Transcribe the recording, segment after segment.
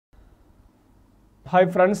Hi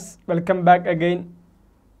friends, welcome back again.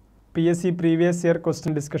 PSC previous year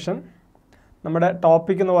question discussion. നമ്മുടെ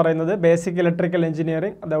topic എന്ന് പറയുന്നത് basic electrical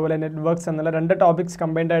engineering അതേപോലെ networks എന്നുള്ള രണ്ട് ടോപ്പിക്സ്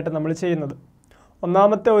കമ്പൈൻഡ് ആയിട്ട് നമ്മൾ ചെയ്യുന്നത്.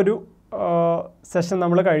 ഒന്നാമത്തെ ഒരു സെഷൻ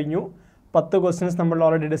നമ്മൾ കഴിഞ്ഞു. 10 ക്വസ്റ്റ്യൻസ് നമ്മൾ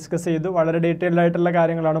ഓൾറെഡി ഡിസ്കസ് ചെയ്തു. വളരെ ഡീറ്റെയിൽഡ് ആയിട്ടുള്ള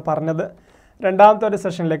കാര്യങ്ങളാണ് പറഞ്ഞത്. രണ്ടാമത്തെ ഒരു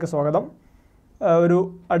സെഷനിലേക്ക് സ്വാഗതം.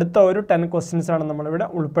 അടുത്ത ഒരു 10 ക്വസ്റ്റ്യൻസ് ആണ് നമ്മളിവിടെ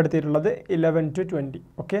ഉൾപ്പെടുത്തിയിട്ടുള്ളത് 11 to 20.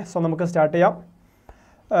 ഓക്കെ, സോ നമുക്ക് സ്റ്റാർട്ട് ചെയ്യാം.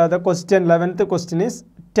 The 11th question is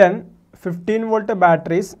 10 15-volt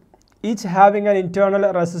batteries each having an internal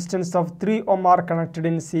resistance of 3 ohm are connected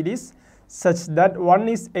in series such that one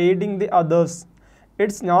is aiding the others.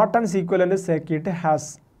 Its Norton's equivalent circuit has.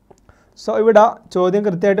 So ഇവിടെ ചോദ്യം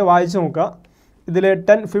കൃത്യമായിട്ട് വായിച്ചു നോക്കുക. ഇതിൽ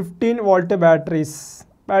 10-15 batteries,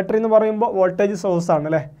 battery എന്ന് പറയുമ്പോൾ voltage source ആണ്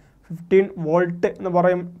അല്ലേ. 15 വോൾട്ട് എന്ന്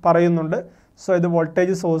പറയുന്നുണ്ട്. സോ ഇത്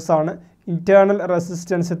വോൾട്ടേജ് സോഴ്സ് ആണ്. ഇൻറ്റേർണൽ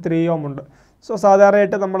റെസിസ്റ്റൻസ് 3 ohm ഉണ്ട്. സോ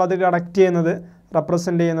സാധാരണയായിട്ട് നമ്മളത് കണക്ട് ചെയ്യുന്നത്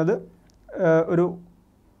റെപ്രസെൻ്റ് ചെയ്യുന്നത് ഒരു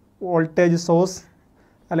വോൾട്ടേജ് സോഴ്സ്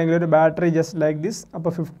അല്ലെങ്കിൽ ഒരു ബാറ്ററി ജസ്റ്റ് ലൈക്ക് ദിസ്.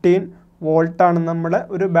 അപ്പോൾ 15 വോൾട്ടാണ് നമ്മുടെ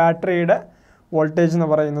ഒരു ബാറ്ററിയുടെ വോൾട്ടേജ് എന്ന്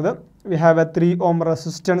പറയുന്നത്. We have A 3 ohm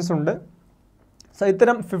resistance ഉണ്ട്. സോ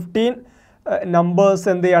ഇത്തരം 15 നമ്പേഴ്സ്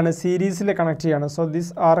എന്ത് ചെയ്യാണ്, സീരീസിൽ കണക്ട് ചെയ്യാണ്. So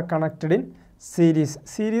this are connected in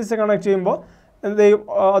series connect ചെയ്യുമ്പോൾ എന്ത് ചെയ്യും,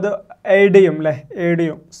 അത് എയ്ഡ് ചെയ്യും അല്ലേ, എയ്ഡ്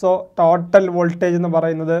ചെയ്യും. സോ ടോട്ടൽ വോൾട്ടേജ് എന്ന്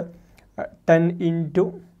പറയുന്നത് 10 into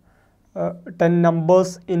 10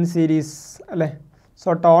 നമ്പേഴ്സ് ഇൻ സീരീസ് അല്ലേ. സോ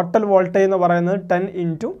ടോട്ടൽ വോൾട്ടേജ് എന്ന് പറയുന്നത് 10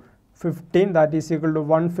 into 15 that is equal to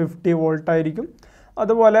 150 volt ആയിരിക്കും.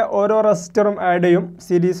 അതുപോലെ ഓരോ റെസിസ്റ്ററും ആഡ് ചെയ്യും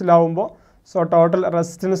സീരീസിലാവുമ്പോൾ. സോ ടോട്ടൽ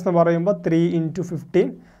റെസിസ്റ്റൻസ് എന്ന് പറയുമ്പോൾ 3 into 15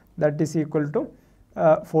 that is equal to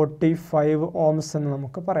 45 ohms എന്ന്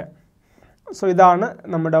നമുക്ക് പറയാം. സോ ഇതാണ്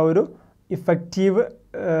നമ്മുടെ ഒരു ഇഫക്റ്റീവ്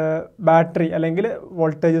ബാറ്ററി അല്ലെങ്കിൽ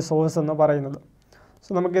വോൾട്ടേജ് സോഴ്സ് എന്ന് പറയുന്നത്.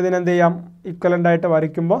 സോ നമുക്കിതിനെന്ത് ചെയ്യാം, ഇക്വലൻ്റ് ആയിട്ട്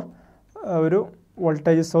വരയ്ക്കുമ്പോൾ ഒരു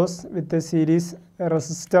voltage source with series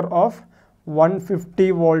resistor of 150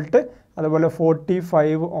 volt അതുപോലെ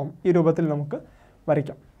 45 ohm ഈ രൂപത്തിൽ നമുക്ക്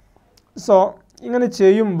വരയ്ക്കാം. സോ ഇങ്ങനെ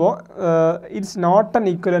ചെയ്യുമ്പോൾ it's not an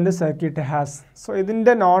equivalent circuit has. So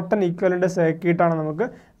ഇതിൻ്റെ നോട്ട് ആൻ ഈക്വലൻ്റ് സർക്യൂട്ടാണ് നമുക്ക്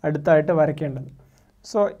അടുത്തായിട്ട് വരയ്ക്കേണ്ടത്.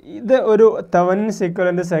 സോ ഇത് ഒരു തെവനിൻസ്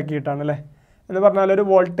ഈക്വലൻ്റ് സർക്യൂട്ടാണ് അല്ലേ. എന്ന് പറഞ്ഞാൽ ഒരു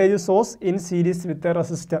voltage source in series with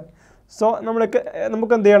resistor. So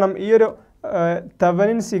നമുക്ക് എന്ത് ചെയ്യണം, ഈ ഒരു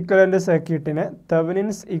തെവനിൻസ് ഈക്വലൻ്റ്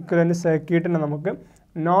സർക്യൂട്ടിനെ നമുക്ക്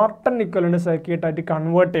നോർട്ടൺ ഈക്വലൻ്റ് സർക്യൂട്ടായിട്ട്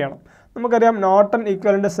കൺവേർട്ട് ചെയ്യണം. നമുക്കറിയാം നോർട്ടൺ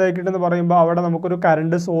ഈക്വലൻ്റ് സർക്യൂട്ട് എന്ന് പറയുമ്പോൾ അവിടെ നമുക്കൊരു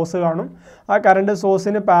കറണ്ട് സോഴ്സ് കാണും. ആ കറണ്ട്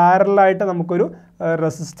സോഴ്സിന് പാരലായിട്ട് നമുക്കൊരു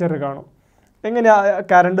റെസിസ്റ്റർ കാണും. എങ്ങനെയാണ്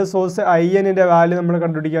കറണ്ട് സോഴ്സ് INൻ്റെ വാല്യൂ നമ്മൾ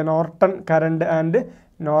കണ്ടുപിടിക്കുക, Norton current and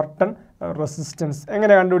Norton resistance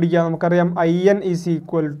എങ്ങനെ കണ്ടുപിടിക്കുക, നമുക്കറിയാം IN ഈസ്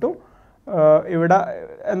ഈക്വൽ ടു ഇവിടെ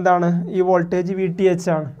എന്താണ്, ഈ വോൾട്ടേജ് VTH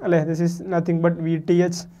ആണ് അല്ലേ. This is nothing but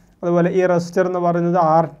VTH. അതുപോലെ ഈ റെസിസ്റ്റർ എന്ന് പറയുന്നത്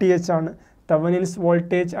RTH ആണ്, Thevenin's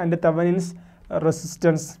voltage and Thevenin's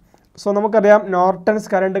resistance. So നമുക്കറിയാം നോർട്ടൺസ്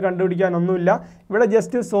കറണ്ട് കണ്ടുപിടിക്കാനൊന്നുമില്ല, ഇവിടെ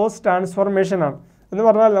ജസ്റ്റ് സോഴ്സ് ട്രാൻസ്ഫോർമേഷൻ ആണ്. എന്ന്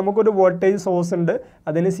പറഞ്ഞാൽ നമുക്കൊരു വോൾട്ടേജ് സോഴ്സ് ഉണ്ട്,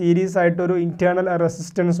 അതിന് സീരീസ് ആയിട്ടൊരു ഇൻറ്റേർണൽ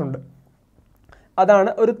റെസിസ്റ്റൻസ് ഉണ്ട്.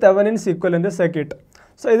 അതാണ് ഒരു തെവനിൻസ് ഈക്വലൻ്റ് സർക്യൂട്ട്.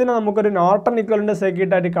 സോ ഇതിനെ നമുക്കൊരു നോർട്ടൺ ഈക്വലൻ്റ്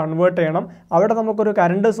സർക്യൂട്ടായിട്ട് കൺവേർട്ട് ചെയ്യണം. അവിടെ നമുക്കൊരു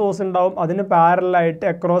കറണ്ട് സോഴ്സ് ഉണ്ടാവും, അതിന് പാരലായിട്ട്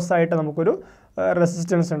അക്രോസ് ആയിട്ട് നമുക്കൊരു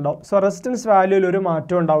റെസിസ്റ്റൻസ് ഉണ്ടാവും. സോ റെസിസ്റ്റൻസ് വാല്യൂയിൽ ഒരു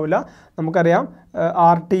മാറ്റം ഉണ്ടാവില്ല. നമുക്കറിയാം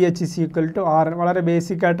RTH is equal to RN. വളരെ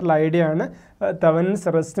ബേസിക് ആയിട്ടുള്ള ഐഡിയ ആണ്.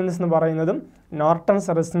 തെവനിൻസ് റെസിസ്റ്റൻസ് എന്ന് പറയുന്നതും നോർട്ടൺസ്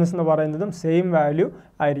റെസിസ്റ്റൻസ് എന്ന് പറയുന്നതും സെയിം വാല്യൂ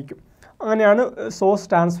ആയിരിക്കും. അങ്ങനെയാണ് സോഴ്സ്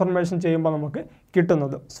ട്രാൻസ്ഫോർമേഷൻ ചെയ്യുമ്പോൾ നമുക്ക്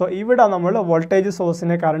കിട്ടുന്നത്. സോ ഇവിടെ നമ്മൾ വോൾട്ടേജ്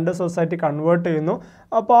സോഴ്സിനെ കറണ്ട് സോഴ്സായിട്ട് കൺവേർട്ട് ചെയ്യുന്നു.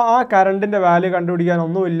 അപ്പോൾ ആ കറണ്ടിൻ്റെ വാല്യൂ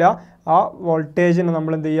കണ്ടുപിടിക്കാനൊന്നുമില്ല, ആ വോൾട്ടേജിനെ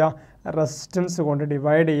നമ്മൾ എന്ത് ചെയ്യുക, റെസിസ്റ്റൻസ് കൊണ്ട്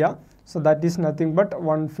ഡിവൈഡ് ചെയ്യുക. So that is nothing but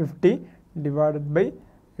 150 divided by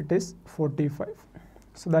it is 45.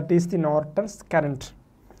 So that is the Norton's current.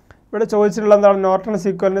 ഇവിടെ ചോദിച്ചിട്ടുള്ള എന്താണ്, നോർട്ടൺസ്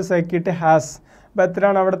ഈക്വലൻ്റ് സർക്യൂട്ട് ഹാസ്. അപ്പോൾ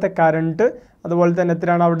എത്രയാണ് അവിടുത്തെ കറണ്ട്, അതുപോലെ തന്നെ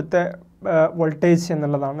എത്രയാണ് അവിടുത്തെ വോൾട്ടേജ്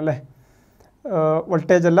എന്നുള്ളതാണ് അല്ലേ.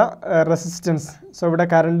 വോൾട്ടേജ് അല്ല, റെസിസ്റ്റൻസ്. സോ ഇവിടെ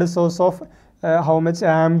current source of how much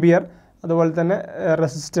ampere, അതുപോലെ തന്നെ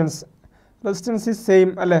റെസിസ്റ്റൻസ് ഈസ് സെയിം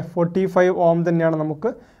അല്ലേ, 45 ohm തന്നെയാണ്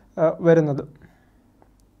നമുക്ക് വരുന്നത്.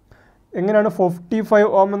 എങ്ങനെയാണ് 45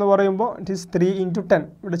 ohm എന്ന് പറയുമ്പോൾ ഇറ്റ് ഈസ് 3 into 10.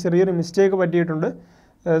 ഇവിടെ ചെറിയൊരു മിസ്റ്റേക്ക് പറ്റിയിട്ടുണ്ട്,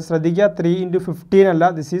 ശ്രദ്ധിക്കുക. 3 into 15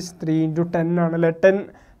 അല്ല, ദിസ് ഈസ് 3 into 10 ആണ് അല്ലേ. 10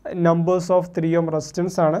 numbers of 3 ohm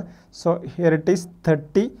റെസിസ്റ്റൻസ് ആണ്. So here it is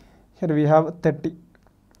 30, here we have 30.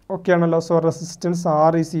 Okay ആണല്ലോ. So resistance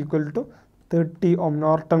R is equal to 30 ohm.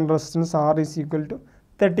 Norton resistance R is equal to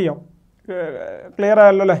 30 ohm. Clear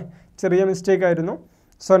ആയല്ലോ അല്ലേ, ചെറിയ mistake ആയിരുന്നു.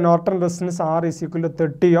 So Norton resistance R is equal to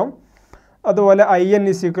 30 ohm. അതുപോലെ IN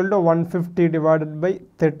is equal to 150 divided by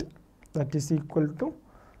 30 that is equal to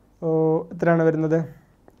എത്രയാണ് വരുന്നത്,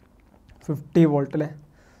 50 volt അല്ലേ.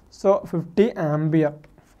 So 50 ampere.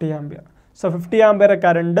 So 50 ampere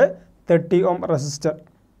current 30 ohm resistor.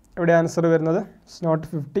 ഇവിടെ answer വരുന്നത് it's not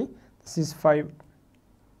 50, this is 5.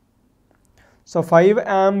 So 5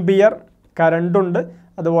 ampere current ഉണ്ട്,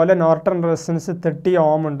 അതുപോലെ Norton resistance 30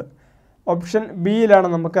 ഓം ഉണ്ട്. Option ബിയിലാണ്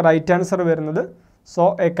നമുക്ക് റൈറ്റ് ആൻസർ വരുന്നത്. So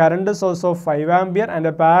A current source of 5 ampere and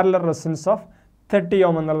A parallel resistance of 30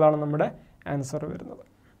 ഓം എന്നുള്ളതാണ് നമ്മുടെ answer വരുന്നത്.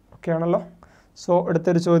 ഓക്കെ ആണല്ലോ. സോ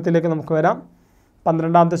അടുത്തൊരു ചോദ്യത്തിലേക്ക് നമുക്ക് വരാം.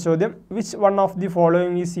 12ാമത്തെ ചോദ്യം, which one of the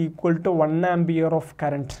following is equal to 1 ampere of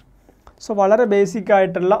current? So വളരെ ബേസിക്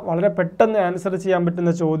ആയിട്ടുള്ള, വളരെ പെട്ടെന്ന് ആൻസർ ചെയ്യാൻ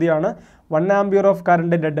പറ്റുന്ന ചോദ്യമാണ്. 1 ആംബിയർ ഓഫ്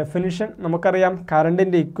കറണ്ടിൻ്റെ ഡെഫിനിഷൻ നമുക്കറിയാം.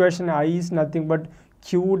 കറണ്ടിൻ്റെ equation I is nothing but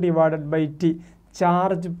Q divided by T,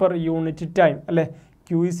 charge per unit time അല്ലേ.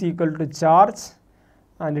 Q is equal to charge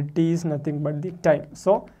and T is nothing but the time.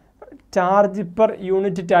 So charge per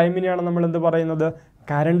unit ടൈമിനെയാണ് നമ്മൾ എന്ത് പറയുന്നത്,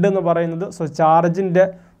 current എന്ന് പറയുന്നത്. So ചാർജിൻ്റെ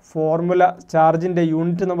formula, ചാർജിൻ്റെ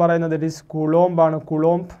unit എന്ന് പറയുന്നത് it is കുളോംബാണ്,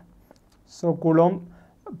 കുളോംബ്. So കുളോംബ്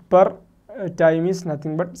per time is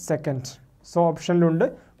nothing but second. So ഓപ്ഷനിലുണ്ട്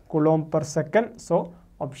കുളോംബ് per second. So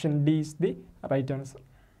option D is the right answer.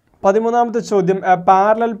 13ാമത്തെ ചോദ്യം, A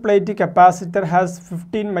parallel plate capacitor has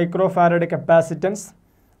 15 microfarad capacitance.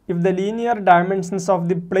 If the linear dimensions of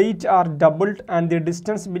the plate are doubled and the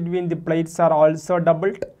distance between the plates are also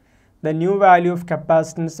doubled, the new value of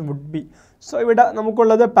capacitance would be. So ഇവിടെ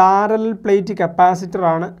നമുക്കുള്ളത് parallel plate capacitor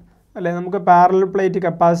ആണ് അല്ലേ. നമുക്ക് parallel plate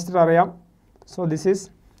capacitor അറിയാം. So this is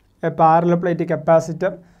A parallel plate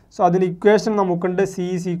capacitor. So അതിൻ്റെ equation നമുക്കുണ്ട് C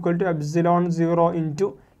is equal to epsilon 0 into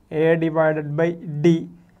A divided by D.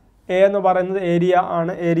 A എന്ന് പറയുന്നത് ഏരിയ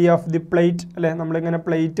ആണ്, ഏരിയ ഓഫ് ദി പ്ലേറ്റ് അല്ലേ. നമ്മളിങ്ങനെ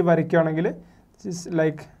പ്ലേറ്റ് വരയ്ക്കുകയാണെങ്കിൽ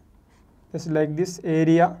like this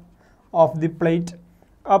area of the plate.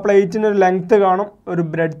 ആ പ്ലേറ്റിന് ഒരു ലെങ്ത്ത് കാണും, ഒരു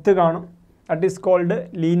ബ്രെഡ്ത്ത് കാണും. That is called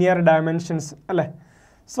linear dimensions അല്ലേ.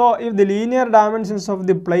 So if the linear dimensions of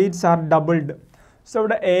the plates are doubled, so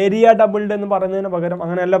ഇവിടെ ഏരിയ ഡബിൾഡ് എന്ന് പറയുന്നതിന് പകരം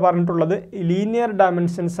അങ്ങനെയല്ല പറഞ്ഞിട്ടുള്ളത്, ലീനിയർ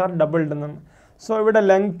ഡയമെൻഷൻസ് ആർ ഡബിൾഡ് എന്നാണ്. സോ ഇവിടെ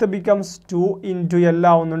ലെങ്ത്ത് ബിക്കംസ് 2 ഇൻറ്റു L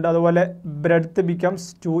ആവുന്നുണ്ട്, അതുപോലെ ബ്രെഡ്ത്ത് ബിക്കംസ്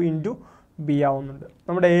 2 ഇൻറ്റു B ആവുന്നുണ്ട്.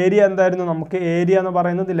 നമ്മുടെ ഏരിയ എന്തായിരുന്നു, നമുക്ക് ഏരിയ എന്ന്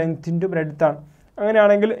പറയുന്നത് ലെങ്ത്ത് ഇൻറ്റു ബ്രെഡ്ത്ത് ആണ്.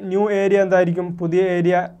 അങ്ങനെയാണെങ്കിൽ ന്യൂ ഏരിയ എന്തായിരിക്കും, പുതിയ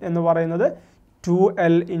ഏരിയ എന്ന് പറയുന്നത്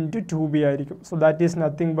 2L ഇൻറ്റു 2B ആയിരിക്കും. So that is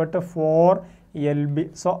nothing but 4LB.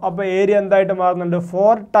 So അപ്പോൾ ഏരിയ എന്തായിട്ട് മാറുന്നുണ്ട്,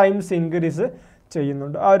 4 ടൈംസ് ഇൻക്രീസ്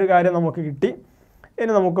ചെയ്യുന്നുണ്ട്. ആ ഒരു കാര്യം നമുക്ക് കിട്ടി.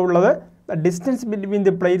 ഇനി നമുക്കുള്ളത് distance between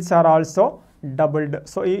the plates are also doubled.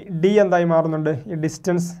 So ഈ D എന്തായി മാറുന്നുണ്ട്, ഈ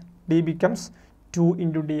distance D becomes 2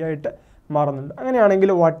 into D ആയിട്ട് മാറുന്നുണ്ട്.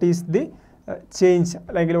 അങ്ങനെയാണെങ്കിൽ വാട്ട് ഈസ് ദി ചേഞ്ച്,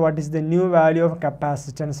 അല്ലെങ്കിൽ what is the new value of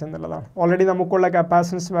capacitance എന്നുള്ളതാണ്. ഓൾറെഡി നമുക്കുള്ള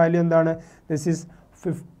കപ്പാസിറ്റൻസ് വാല്യൂ എന്താണ്, ദിസ് ഈസ്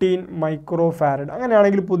 15 മൈക്രോഫാരഡ്.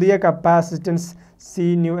 അങ്ങനെയാണെങ്കിൽ പുതിയ കപ്പാസിറ്റൻസ് C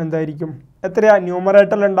ന്യൂ എന്തായിരിക്കും, എത്രയാ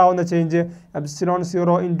ന്യൂമറേറ്ററിൽ ഉണ്ടാവുന്ന ചേഞ്ച്, എപ്സിലോൺ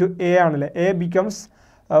 0 ഇൻറ്റു A ആണല്ലേ. A ബിക്കംസ്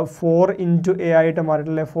 4 ഇൻറ്റു A ആയിട്ട്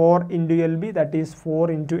മാറിയിട്ടില്ലേ, 4 into LB that is 4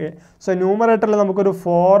 into A. So ന്യൂമറേറ്ററിൽ നമുക്കൊരു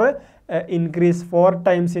 4 ഇൻക്രീസ്, 4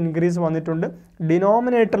 ടൈംസ് ഇൻക്രീസ് വന്നിട്ടുണ്ട്.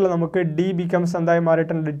 ഡിനോമിനേറ്ററിൽ നമുക്ക് D ബിക്കംസ് എന്തായി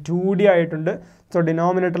മാറിയിട്ടുണ്ട്, 2D ആയിട്ടുണ്ട്. സോ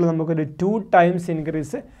ഡിനോമിനേറ്ററിൽ നമുക്കൊരു 2 ടൈംസ്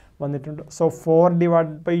ഇൻക്രീസ് വന്നിട്ടുണ്ട്. So 4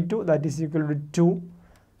 divide by 2 that is equal to 2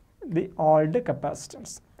 the old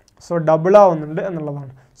capacitance. So double ആവുന്നുണ്ട്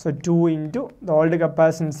എന്നുള്ളതാണ്. So 2 into the old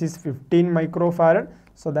capacitance is 15 microfarad.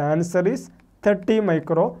 So the answer is 30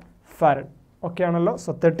 microfarad. Okay ആണല്ലോ. So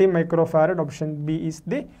 30 microfarad, option B is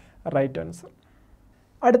the right answer.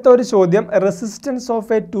 അടുത്ത ഒരു ചോദ്യം, resistance of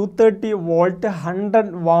A 230 volt 100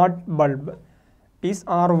 watt bulb is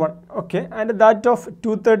R1. Okay, and that of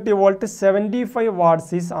 230 volt 75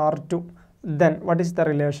 watts is R2. Then what is the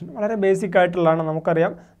relation? വളരെ basic ആയിട്ടുള്ളതാണ്.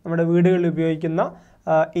 നമുക്കറിയാം നമ്മുടെ വീടുകളിൽ ഉപയോഗിക്കുന്ന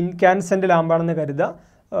ഇൻകാൻസെൻ്റ് ലാമ്പാണെന്ന് കരുതുക.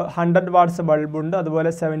 100 വാട്ട്സ് ബൾബുണ്ട്, അതുപോലെ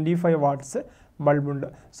 75 വാട്ട്സ് ബൾബുണ്ട്.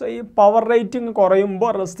 സോ ഈ പവർ റേറ്റിംഗ്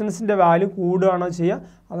കുറയുമ്പോൾ റെസിസ്റ്റൻസിൻ്റെ വാല്യൂ കൂടുകയാണോ ചെയ്യുക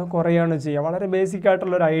അതോ കുറയുകയാണോ ചെയ്യുക? വളരെ ബേസിക്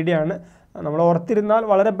ആയിട്ടുള്ളൊരു ഐഡിയ ആണ്. നമ്മൾ ഓർത്തിരുന്നാൽ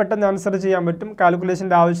വളരെ പെട്ടെന്ന് ആൻസർ ചെയ്യാൻ പറ്റും.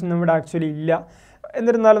 കാൽക്കുലേഷൻ്റെ ആവശ്യമൊന്നും ഇവിടെ ആക്ച്വലി ഇല്ല.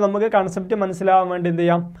 എന്നിരുന്നാലും നമുക്ക് കൺസെപ്റ്റ് മനസ്സിലാവാൻ വേണ്ടി എന്ത്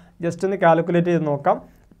ചെയ്യാം, ജസ്റ്റ് ഒന്ന് കാൽക്കുലേറ്റ് ചെയ്ത് നോക്കാം.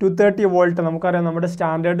 230 വോൾട്ട് നമുക്കറിയാം നമ്മുടെ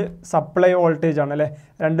സ്റ്റാൻഡേർഡ് സപ്ലൈ വോൾട്ടേജ് ആണ് അല്ലേ,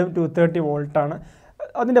 രണ്ടും 230 വോൾട്ടാണ്.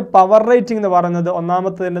 അതിൻ്റെ പവർ റേറ്റിംഗ് എന്ന് പറയുന്നത്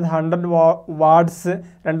ഒന്നാമത്തതിൻ്റെ 100 വാട്ട്സ്,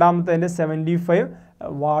 രണ്ടാമത്തതിൻ്റെ 75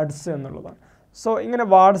 വാട്ട്സ് എന്നുള്ളതാണ്. സോ ഇങ്ങനെ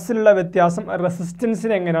വാട്ട്സിലുള്ള വ്യത്യാസം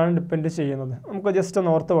റെസിസ്റ്റൻസിനെ എങ്ങനെയാണ് ഡിപ്പെൻഡ് ചെയ്യുന്നത് നമുക്ക് ജസ്റ്റ്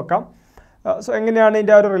ഒന്ന് ഓർത്ത് വെക്കാം. സോ എങ്ങനെയാണ്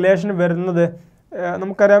ഇതിൻ്റെ ആ ഒരു റിലേഷൻ വരുന്നത്?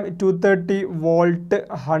 നമുക്കറിയാം 230 വോൾട്ട്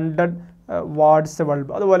 100 വാട്ട്സ്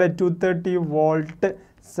ബൾബ്, അതുപോലെ 230 വോൾട്ട്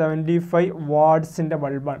 75 വാട്ട്സിൻ്റെ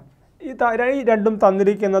ബൾബാണ്. ഈ രണ്ടും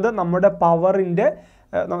തന്നിരിക്കുന്നത് നമ്മുടെ പവറിൻ്റെ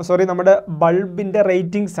നമ്മുടെ ബൾബിൻ്റെ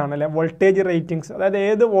റേറ്റിംഗ്സ് ആണ് അല്ലേ, വോൾട്ടേജ് റേറ്റിംഗ്സ്. അതായത്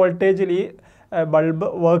ഏത് വോൾട്ടേജിൽ ഈ ബൾബ്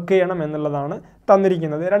വർക്ക് ചെയ്യണം എന്നുള്ളതാണ്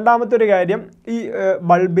തന്നിരിക്കുന്നത്. രണ്ടാമത്തെ ഒരു കാര്യം ഈ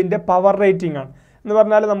ബൾബിൻ്റെ പവർ റേറ്റിംഗ് ആണ്. എന്ന്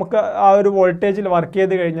പറഞ്ഞാൽ നമുക്ക് ആ ഒരു വോൾട്ടേജിൽ വർക്ക്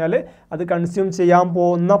ചെയ്ത് കഴിഞ്ഞാൽ അത് കൺസ്യൂം ചെയ്യാൻ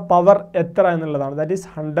പോകുന്ന പവർ എത്ര എന്നുള്ളതാണ്. ദാറ്റ് ഈസ്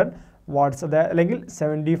 100 വാട്ട്സ് അല്ലെങ്കിൽ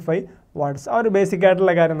 75 വാട്ട്സ്. ആ ഒരു ബേസിക്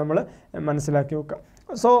ആയിട്ടുള്ള കാര്യം നമ്മൾ മനസ്സിലാക്കി വെക്കുക.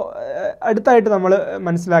 സോ അടുത്തായിട്ട് നമ്മൾ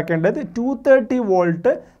മനസ്സിലാക്കേണ്ടത് 230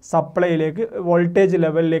 വോൾട്ട് സപ്ലൈയിലേക്ക് വോൾട്ടേജ്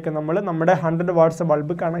ലെവലിലേക്ക് നമ്മൾ നമ്മുടെ 100 വാട്ട്സ്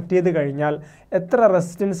ബൾബ് കണക്ട് ചെയ്ത് കഴിഞ്ഞാൽ എത്ര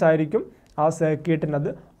റെസിസ്റ്റൻസ് ആയിരിക്കും ആ സർക്യൂട്ടിനത്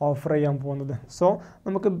ഓഫർ ചെയ്യാൻ പോകുന്നത്. സോ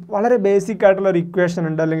നമുക്ക് വളരെ ബേസിക് ആയിട്ടുള്ള ഒരു ഇക്വേഷൻ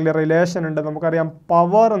ഉണ്ട് അല്ലെങ്കിൽ റിലേഷൻ ഉണ്ട്. നമുക്കറിയാം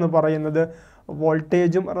പവർ എന്ന് പറയുന്നത്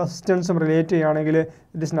വോൾട്ടേജും റെസിസ്റ്റൻസും റിലേറ്റ് ചെയ്യുകയാണെങ്കിൽ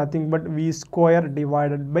it is nothing but V²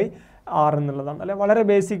 divided by R എന്നുള്ളതാണ്. അല്ലെ വളരെ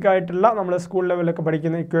ബേസിക് ആയിട്ടുള്ള നമ്മൾ സ്കൂൾ ലെവലൊക്കെ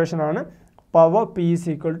പഠിക്കുന്ന ഇക്വേഷനാണ് power P is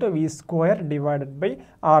equal to V² divided by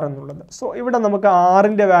R എന്നുള്ളത്. സോ ഇവിടെ നമുക്ക്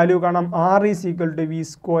ആറിൻ്റെ വാല്യൂ കാണാം. R is equal to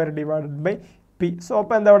V² divided by P. So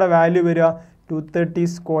അപ്പോൾ എന്താ ഇവിടെ വാല്യൂ വരിക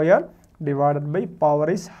 230² divided by power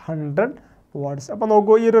is 100 watts. അപ്പോൾ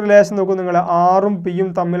നോക്കൂ ഈ ഒരു റിലേഷൻ നോക്കൂ നിങ്ങൾ, ആറും പിയും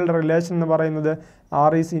തമ്മിലുള്ള റിലേഷൻ എന്ന് പറയുന്നത്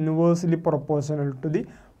R is inversely proportional to the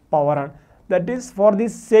power ആണ്. That is for the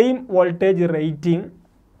same voltage rating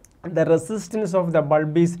the resistance of the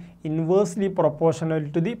bulb is inversely proportional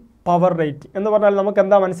to the power rating. എന്ന് പറഞ്ഞാൽ നമുക്ക്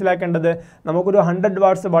എന്താ മനസ്സിലാക്കേണ്ടത്, നമുക്കൊരു 100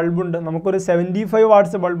 വാട്ട്സ് ബൾബുണ്ട്, നമുക്കൊരു 75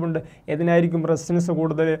 വാട്ട്സ് ബൾബുണ്ട്. ഏതിനായിരിക്കും റെസിസ്റ്റൻസ്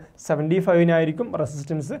കൂടുതൽ? 75നായിരിക്കും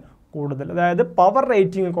റെസിസ്റ്റൻസ് കൂടുതൽ. അതായത് പവർ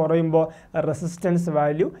റേറ്റിംഗ് കുറയുമ്പോൾ റെസിസ്റ്റൻസ്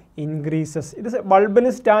വാല്യൂ ഇൻക്രീസസ്. ഇത്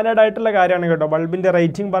ബൾബിന് സ്റ്റാൻഡേർഡ് ആയിട്ടുള്ള കാര്യമാണ് കേട്ടോ. ബൾബിൻ്റെ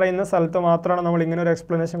റേറ്റിംഗ് പറയുന്ന സ്ഥലത്ത് മാത്രമാണ് നമ്മൾ ഇങ്ങനെ ഒരു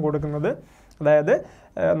എക്സ്പ്ലനേഷൻ കൊടുക്കുന്നത്. അതായത്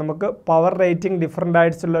നമുക്ക് പവർ റേറ്റിംഗ് ഡിഫറെൻ്റ്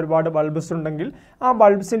ആയിട്ടുള്ള ഒരുപാട് ബൾബ്സ് ഉണ്ടെങ്കിൽ ആ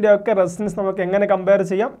ബൾബ്സിൻ്റെ ഒക്കെ റെസിസ്റ്റൻസ് നമുക്ക് എങ്ങനെ കമ്പയർ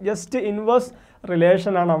ചെയ്യാം? ജസ്റ്റ് ഇൻവേഴ്സ്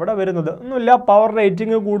റിലേഷനാണ് അവിടെ വരുന്നത്. ഒന്നുമില്ല, പവർ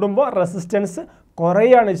റേറ്റിംഗ് കൂടുമ്പോൾ റെസിസ്റ്റൻസ്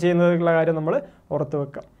കുറയാണ് ചെയ്യുന്നതിനുള്ള കാര്യം നമ്മൾ ഓർത്ത്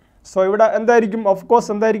വെക്കാം. സോ ഇവിടെ എന്തായിരിക്കും, ഓഫ് കോഴ്സ്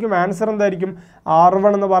എന്തായിരിക്കും ആൻസർ എന്തായിരിക്കും?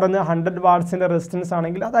 R1 എന്ന് പറയുന്നത് 100 വാട്ട്സിൻ്റെ റെസിസ്റ്റൻസ്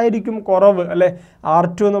ആണെങ്കിൽ അതായിരിക്കും കുറവ് അല്ലേ.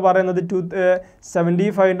 R2 എന്ന് പറയുന്നത്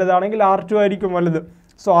 275-ൻ്റെതാണെങ്കിൽ R2 ആയിരിക്കും വലുത്.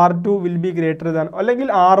 So R2 will be greater than, അല്ലെങ്കിൽ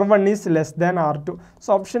R1 is less than R2. So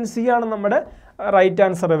option C ആണ് നമ്മുടെ റൈറ്റ്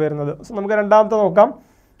ആൻസർ വരുന്നത്. സോ നമുക്ക് രണ്ടാമത്തെ നോക്കാം.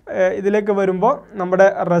 ഇതിലേക്ക് വരുമ്പോൾ നമ്മുടെ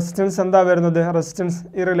റെസിസ്റ്റൻസ് എന്താ വരുന്നത്? റെസിസ്റ്റൻസ്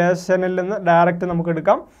ഈ റിലേഷനിൽ നിന്ന് ഡയറക്റ്റ് നമുക്ക്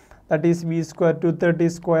എടുക്കാം. That is V²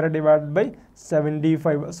 230² divided by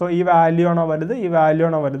 75. So ഈ വാല്യൂ ആണോ വലുത്? ഈ വാല്യൂ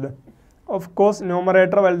ആണോ വലുത്? ഓഫ് കോഴ്സ്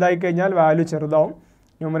ന്യൂമറേറ്റർ വലുതായി കഴിഞ്ഞാൽ വാല്യൂ ചെറുതാവും.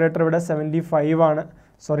 ന്യൂമറേറ്റർ ഇവിടെ 75 ആണ്.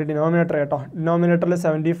 സോറി ഡിനോമിനേറ്റർ കേട്ടോ, ഡിനോമിനേറ്ററിൽ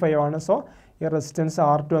 75 ആണ്. സോ ഈ റെസിസ്റ്റൻസ്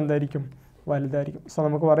R2 എന്തായിരിക്കും? വലുതായിരിക്കും. സോ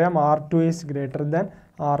നമുക്ക് പറയാം R2 is greater than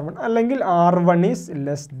R1 അല്ലെങ്കിൽ R1 is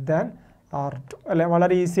less than R2 അല്ലെ.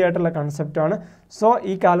 വളരെ ഈസി ആയിട്ടുള്ള കൺസെപ്റ്റാണ്. സോ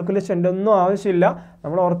ഈ കാൽക്കുലേഷൻ്റെ ഒന്നും ആവശ്യമില്ല.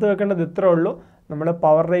 നമ്മൾ ഓർത്ത് വെക്കേണ്ടത് ഇത്രേ ഉള്ളൂ. നമ്മൾ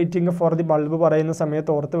power rating for the bulb പറയുന്ന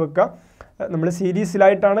സമയത്ത് ഓർത്ത് വെക്കുക, നമ്മൾ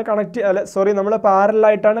സീരീസിലായിട്ടാണ് നമ്മൾ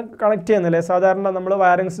പാരലായിട്ടാണ് കണക്ട് ചെയ്യുന്നത്. സാധാരണ നമ്മൾ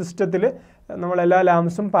വയറിംഗ് സിസ്റ്റത്തിൽ നമ്മളെല്ലാ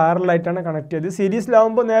ലാംപ്സും പാരലായിട്ടാണ് കണക്ട് ചെയ്തത്.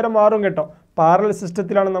 സീരീസിലാവുമ്പോൾ നേരെ മാറും കേട്ടോ. പാരൽ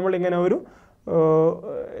സിസ്റ്റത്തിലാണ് നമ്മൾ ഇങ്ങനെ ഒരു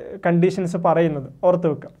കണ്ടീഷൻസ് പറയുന്നത്, ഓർത്ത്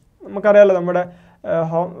വെക്കുക. നമുക്കറിയാമല്ലോ നമ്മുടെ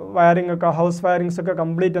വയറിംഗ് ഒക്കെ, ഹൗസ് വയറിങ്സ് ഒക്കെ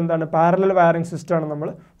കംപ്ലീറ്റ് എന്താണ്? പാരലൽ വയറിംഗ് സിസ്റ്റമാണ് നമ്മൾ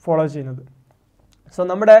ഫോളോ ചെയ്യുന്നത്. സോ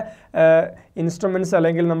നമ്മുടെ ഇൻസ്ട്രുമെൻറ്റ്സ്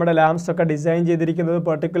അല്ലെങ്കിൽ നമ്മുടെ ലാംപ്സ് ഒക്കെ ഡിസൈൻ ചെയ്തിരിക്കുന്നത്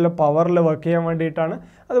പെർട്ടിക്കുലർ പവറിൽ വർക്ക് ചെയ്യാൻ വേണ്ടിയിട്ടാണ്.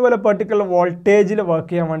 അതുപോലെ പെർട്ടിക്കുലർ വോൾട്ടേജിൽ വർക്ക്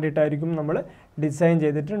ചെയ്യാൻ വേണ്ടിയിട്ടായിരിക്കും നമ്മൾ ഡിസൈൻ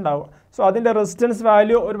ചെയ്തിട്ടുണ്ടാവുക. സോ അതിൻ്റെ റെസിസ്റ്റൻസ്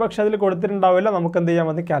വാല്യൂ ഒരു പക്ഷേ അതിൽ കൊടുത്തിട്ടുണ്ടാവില്ല. നമുക്ക് എന്ത് ചെയ്യാം?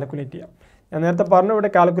 അത് കാൽക്കുലേറ്റ് ചെയ്യാം. ഞാൻ നേരത്തെ പറഞ്ഞു ഇവിടെ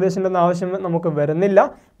കാൽക്കുലേഷൻ്റെ ഒന്നും ആവശ്യം നമുക്ക് വരുന്നില്ല.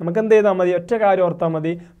 നമുക്ക് എന്ത് ചെയ്താൽ മതി? ഒറ്റ കാര്യം ഓർത്താൽ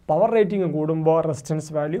മതി, പവർ റേറ്റിംഗ് കൂടുമ്പോൾ റെസിസ്റ്റൻസ്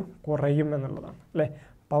വാല്യൂ കുറയും എന്നുള്ളതാണ് അല്ലേ.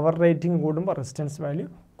 പവർ റേറ്റിംഗ് കൂടുമ്പോൾ റെസിസ്റ്റൻസ് വാല്യൂ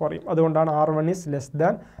കുറയും. അതുകൊണ്ടാണ് R1 is less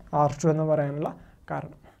than R2 എന്ന് പറയാനുള്ള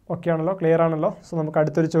കാരണം. ഓക്കെ ആണല്ലോ, ക്ലിയർ ആണല്ലോ. സോ നമുക്ക്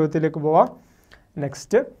അടുത്തൊരു ചോദ്യത്തിലേക്ക് പോവാം.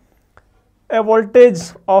 Next, A voltage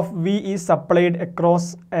of V is supplied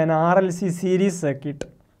across N RLC series circuit.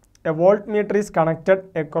 A volt meter is connected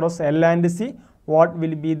across L and C. What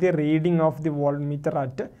will be the reading of the volt meter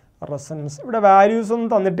at resonance. ഇവിടെ values ഒന്നും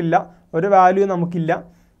തന്നിട്ടില്ല, ഒരു value നമുക്കില്ല.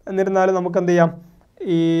 എന്നിരുന്നാലും നമുക്ക് എന്ത് ചെയ്യാം?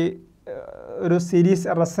 ഈ ഒരു സീരീസ്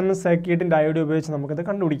റെസൊണൻസ് സർക്യൂട്ടിൻ്റെ ഐഡിയ ഉപയോഗിച്ച് നമുക്കത്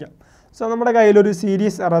കണ്ടുപിടിക്കാം. സോ നമ്മുടെ കയ്യിലൊരു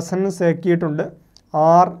സീരീസ് റെസൊണൻസ് സർക്യൂട്ട് ഉണ്ട്,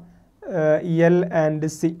 R, L and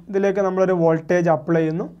C. ഇതിലേക്ക് നമ്മളൊരു വോൾട്ടേജ് അപ്ലൈ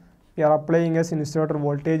ചെയ്യുന്നു. V R applying A sinusoidal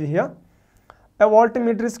voltage here. A volt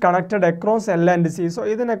meter is connected across L and C. So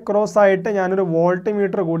ഇതിന് അക്രോസ് ആയിട്ട് ഞാനൊരു വോൾട്ട്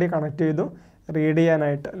മീറ്റർ കൂടി കണക്ട് ചെയ്തു റീഡ്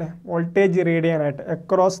ചെയ്യാനായിട്ട് അല്ലേ, വോൾട്ടേജ് റീഡ് ചെയ്യാനായിട്ട്.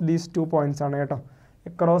 അക്രോസ് ദീസ് 2 പോയിൻറ്റ്സ് ആണ് കേട്ടോ,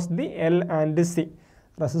 across the L and C,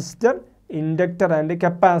 resistor, inductor and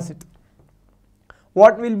capacitor.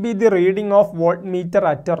 What will be the reading of volt meter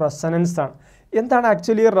at resonance ആണ്. എന്താണ്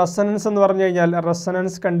ആക്ച്വലി റെസൊണൻസ് എന്ന് പറഞ്ഞു കഴിഞ്ഞാൽ?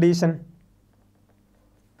 റെസൊണൻസ് കണ്ടീഷൻ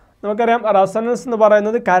നമുക്കറിയാം. റെസൊണൻസ് എന്ന്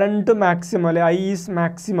പറയുന്നത് കറണ്ട് മാക്സിമം അല്ലെ, I is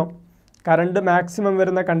maximum, current maximum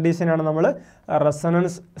വരുന്ന കണ്ടീഷനാണ് നമ്മൾ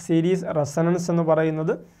റെസൊണൻസ്, സീരീസ് റെസൊണൻസ് എന്ന്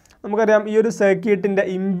പറയുന്നത്. നമുക്കറിയാം ഈ ഒരു സർക്യൂട്ടിൻ്റെ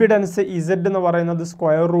ഇമ്പിഡൻസ് ഇസഡ് എന്ന് പറയുന്നത്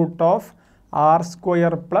square root of R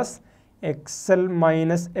square plus X L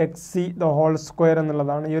minus X C the whole square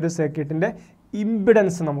എന്നുള്ളതാണ് ഈ ഒരു സർക്യൂട്ടിൻ്റെ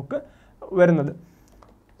ഇമ്പിഡൻസ് നമുക്ക് വരുന്നത്.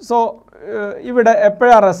 സോ ഇവിടെ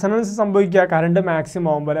എപ്പോഴാണ് റെസണൻസ് സംഭവിക്കുക? കറണ്ട് മാക്സിമം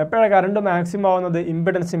ആകുമ്പോൾ. എപ്പോഴാണ് കറണ്ട് മാക്സിമം ആവുന്നത്?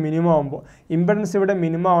 ഇമ്പിഡൻസ് മിനിമം ആകുമ്പോൾ. ഇമ്പിഡൻസ് ഇവിടെ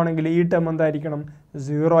മിനിമം ആവണമെങ്കിൽ ഈ ടേം എന്തായിരിക്കണം?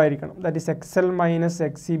 0 ആയിരിക്കണം. That is X L minus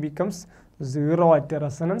X C becomes 0 at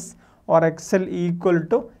resonance or X L equal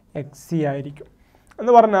to X C ആയിരിക്കും.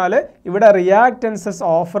 എന്ന് പറഞ്ഞാൽ ഇവിടെ റിയാക്റ്റൻസസ്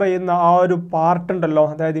ഓഫർ ചെയ്യുന്ന ആ ഒരു പാർട്ട് ഉണ്ടല്ലോ,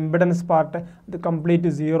 അതായത് ഇമ്പിഡൻസ് പാർട്ട്, അത് കംപ്ലീറ്റ്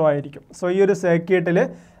 0 ആയിരിക്കും. സോ ഈ ഒരു സർക്യൂട്ടിൽ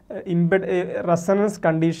റെസണൻസ്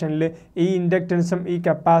കണ്ടീഷനിൽ ഈ ഇൻഡക്റ്റൻസും ഈ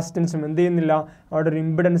കപ്പാസിറ്റൻസും എന്ത് ചെയ്യുന്നില്ല? അവിടെ ഒരു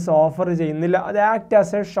ഇമ്പിഡൻസ് ഓഫർ ചെയ്യുന്നില്ല. അത് act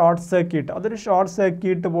as A short circuit. അതൊരു ഷോർട്ട്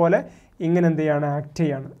സർക്യൂട്ട് പോലെ ഇങ്ങനെ എന്ത് ചെയ്യാണ്? ആക്ട്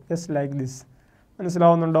ചെയ്യാണ്. Just like this.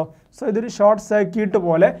 മനസ്സിലാവുന്നുണ്ടോ? സോ ഇതൊരു ഷോർട്ട് സർക്യൂട്ട്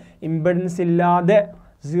പോലെ ഇമ്പിഡൻസ് ഇല്ലാതെ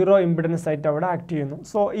 0 ഇമ്പിഡൻസ് ആയിട്ട് അവിടെ ആക്ട് ചെയ്യുന്നു.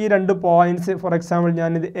 സോ ഈ രണ്ട് പോയിൻറ്റ്സ്, ഫോർ എക്സാമ്പിൾ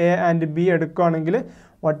ഞാനിത് എ ആൻഡ് ബി എടുക്കുകയാണെങ്കിൽ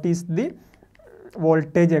what is the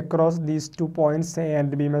voltage across these 2 points A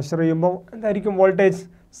and B measure ചെയ്യുമ്പോൾ എന്തായിരിക്കും വോൾട്ടേജ്?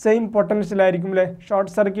 സെയിം പൊട്ടൻഷ്യൽ ആയിരിക്കും അല്ലേ?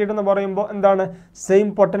 ഷോർട്ട് സർക്യൂട്ട് എന്ന് പറയുമ്പോൾ എന്താണ്? സെയിം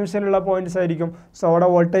പൊട്ടൻഷ്യലുള്ള പോയിൻറ്റ്സ് ആയിരിക്കും. സോ അവിടെ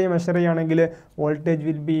വോൾട്ടേജ് മെഷർ ചെയ്യുകയാണെങ്കിൽ voltage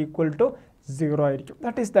will be equal to 0 ആയിരിക്കും.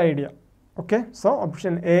 That is the idea. Okay, so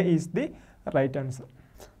option A is the right answer.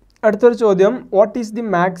 അടുത്തൊരു ചോദ്യം, what is the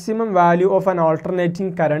maximum value of an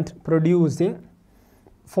alternating current producing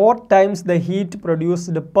 4 times the heat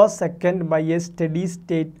produced per second by A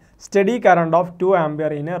study current of 2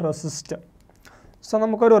 ampere in A resistor. So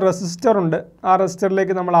നമുക്കൊരു resistor ഉണ്ട്. ആ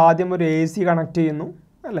റെസിസ്റ്ററിലേക്ക് നമ്മൾ ആദ്യം ഒരു AC connect ചെയ്യുന്നു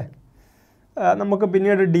അല്ലേ? നമുക്ക്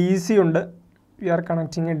പിന്നീട് DC ഉണ്ട്. V are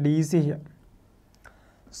connecting A DC here.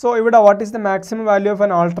 So ഇവിടെ what is the maximum value of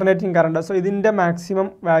an alternating current? So ഇതിൻ്റെ maximum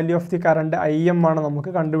value of the current IM ആണ്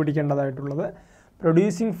നമുക്ക് കണ്ടുപിടിക്കേണ്ടതായിട്ടുള്ളത്.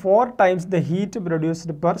 Producing 4 times the heat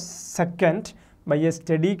produced per second by A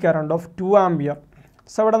study current of 2 ampere.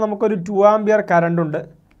 So ഇവിടെ നമുക്കൊരു 2 ampere current ഉണ്ട്.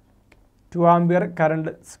 2 ampere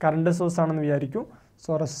current source ആണെന്ന് വിചാരിക്കും.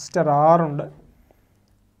 So resistor R ഉണ്ട്.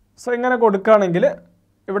 So ഇങ്ങനെ കൊടുക്കുകയാണെങ്കിൽ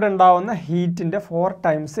ഇവിടെ ഉണ്ടാവുന്ന ഹീറ്റിൻ്റെ 4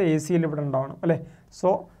 ടൈംസ് AC-യിൽ ഇവിടെ ഉണ്ടാവണം അല്ലേ? സോ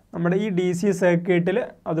നമ്മുടെ ഈ DC സർക്യൂട്ടിൽ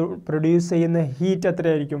അത് പ്രൊഡ്യൂസ് ചെയ്യുന്ന ഹീറ്റ്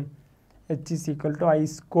എത്രയായിരിക്കും? H is equal to I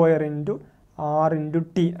square into R into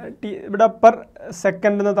T. ഇവിടെ പെർ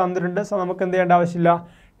സെക്കൻഡ് എന്ന് തന്നിട്ടുണ്ട്. സോ നമുക്ക് എന്ത് ചെയ്യേണ്ട ആവശ്യമില്ല?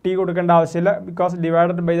 T കൊടുക്കേണ്ട ആവശ്യമില്ല. Because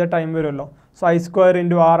divided by the time വരുമല്ലോ. So I square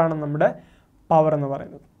into R ആണ് നമ്മുടെ പവർ എന്ന്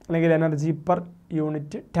പറയുന്നത്, അല്ലെങ്കിൽ എനർജി പെർ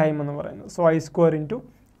യൂണിറ്റ് ടൈം എന്ന് പറയുന്നത്. So I square into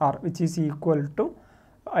R which is equal to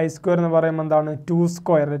I square എന്ന് പറയുമ്പോൾ എന്താണ്? 2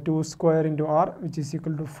 square into R which is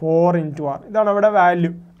equal to 4 into R. ഇതാണ് അവിടെ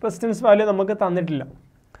വാല്യൂ. റെസിസ്റ്റൻസ് വാല്യൂ നമുക്ക് തന്നിട്ടില്ല.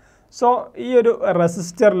 സോ ഈ ഒരു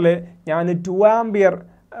റെസിസ്റ്ററിൽ ഞാൻ 2 ആംപിയർ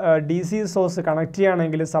DC സോഴ്സ് കണക്ട്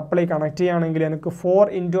ചെയ്യുകയാണെങ്കിൽ, സപ്ലൈ കണക്ട് ചെയ്യുകയാണെങ്കിൽ എനിക്ക് 4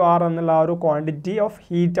 into R എന്നുള്ള ആ ഒരു ക്വാണ്ടിറ്റി ഓഫ്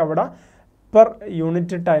ഹീറ്റ് അവിടെ പെർ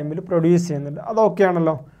യൂണിറ്റ് ടൈമിൽ പ്രൊഡ്യൂസ് ചെയ്യുന്നുണ്ട്.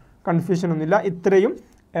 അതൊക്കെയാണല്ലോ, കൺഫ്യൂഷൻ ഒന്നുമില്ല. ഇത്രയും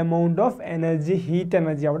amount of energy, heat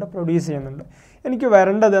energy അവിടെ പ്രൊഡ്യൂസ് ചെയ്യുന്നുണ്ട്. എനിക്ക്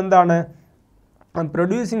വരേണ്ടത് എന്താണ്?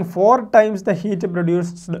 Producing 4 times the heat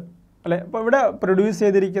produced അല്ലേ? അപ്പോൾ ഇവിടെ പ്രൊഡ്യൂസ്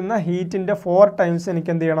ചെയ്തിരിക്കുന്ന ഹീറ്റിൻ്റെ 4 ടൈംസ്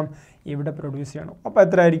എനിക്ക് എന്ത് ചെയ്യണം? ഇവിടെ പ്രൊഡ്യൂസ് ചെയ്യണം. അപ്പോൾ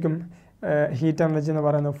എത്ര ആയിരിക്കും ഹീറ്റ് എനർജി എന്ന്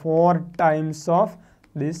പറയുന്നത്? 4 ടൈംസ് ഓഫ്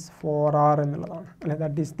ദിസ് 4R എന്നുള്ളതാണ് അല്ലേ?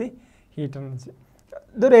 That is the heat energy.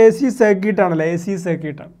 ഇതൊരു AC സർക്യൂട്ടാണല്ലോ, AC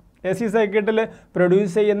സർക്യൂട്ടാണ്. AC സർക്യൂട്ടിൽ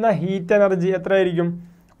പ്രൊഡ്യൂസ് ചെയ്യുന്ന ഹീറ്റ് എനർജി എത്രയായിരിക്കും?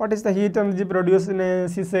 What is the heat energy produce in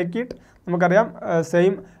AC circuit? നമുക്കറിയാം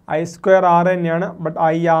സെയിം I square R തന്നെയാണ്, ബട്ട്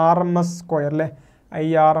IRMS സ്ക്വയർ അല്ലേ?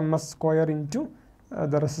 IRMS square into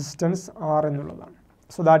the resistance R എന്നുള്ളതാണ്.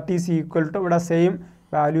 So that is equal to, ഇവിടെ same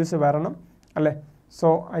values വരണം അല്ലേ? So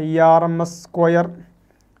IRMS square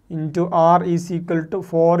into R is equal to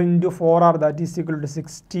 4 into 4R, that is equal to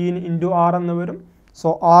 16 into R എന്ന് വരും.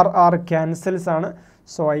 So R ക്യാൻസൽസ് ആണ്.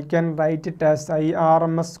 So I can write it as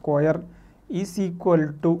IRMS square is equal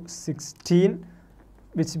to 16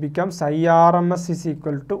 which becomes IRMS is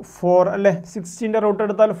equal to 4 അല്ലേ? 16ൻ്റെ root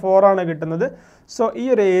എടുത്താൽ 4 ആണ് കിട്ടുന്നത്. So ഈ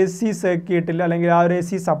ഒരു AC സർക്യൂട്ടിൽ അല്ലെങ്കിൽ ആ ഒരു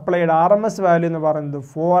AC സപ്ലൈഡ് RMS വാല്യൂ എന്ന് പറയുന്നത്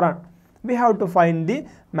 4 ആണ്. We have to find the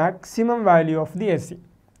maximum value of the AC.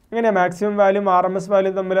 എങ്ങനെയാണ് മാക്സിമം വാല്യൂം RMS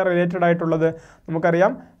വാല്യൂം തമ്മിൽ റിലേറ്റഡ് ആയിട്ടുള്ളത്?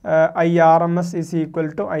 നമുക്കറിയാം IRMS is equal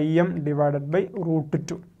to IM divided by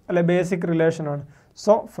 √2 അല്ലെ? ബേസിക് റിലേഷൻ ആണ്.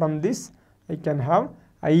 So from this I can have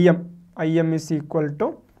IM is equal to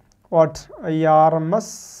what? IRMS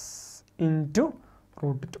into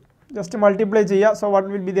 √2. Just multiply ചെയ്യുക. So what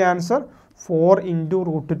will be the answer? 4 into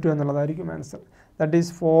 √2 എന്നുള്ളതായിരിക്കും answer. That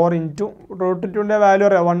is 4 into √2ൻ്റെ value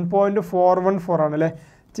അറിയാം, 1.414 ആണ് അല്ലേ?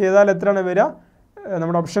 ചെയ്താൽ എത്രയാണ് വരിക?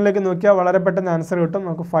 നമ്മുടെ ഓപ്ഷനിലേക്ക് നോക്കിയാൽ വളരെ പെട്ടെന്ന് ആൻസർ കിട്ടും.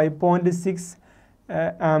 നമുക്ക് 5.6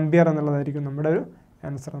 ആംപിയർ എന്നുള്ളതായിരിക്കും നമ്മുടെ ഒരു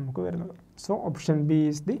ആൻസർ നമുക്ക് വരുന്നത്. So option B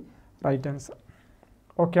is the right answer.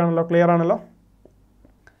 Okay ആണല്ലോ? ക്ലിയർ ആണല്ലോ?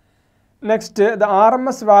 Next, the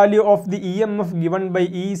RMS value of the EMF given by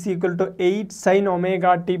E is equal to 8 sin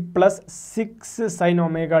omega t plus 6 sin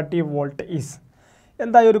omega t volt is.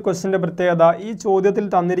 എന്താ ഒരു ക്വസ്റ്റ്യൻ്റെ പ്രത്യേകത? ഈ ചോദ്യത്തിൽ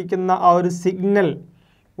തന്നിരിക്കുന്ന ആ ഒരു സിഗ്നൽ,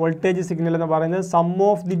 വോൾട്ടേജ് സിഗ്നൽ എന്ന് പറയുന്നത് some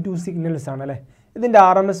of the two signals ആണ് അല്ലേ. ഇതിൻ്റെ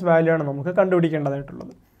RMS വാല്യൂ ആണ് നമുക്ക്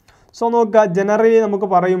കണ്ടുപിടിക്കേണ്ടതായിട്ടുള്ളത്. സോ നോക്കുക, ജനറലി നമുക്ക്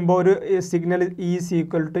പറയുമ്പോൾ ഒരു signal E is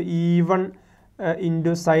equal to E1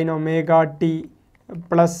 into sine omega T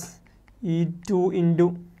plus E2 into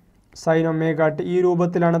sine omega T ഈ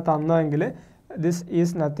രൂപത്തിലാണ് തന്നതെങ്കിൽ this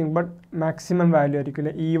is nothing but maximum value ആയിരിക്കും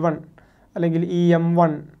അല്ലേ. E1 അല്ലെങ്കിൽ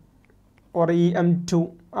EM1 ഓർ EM2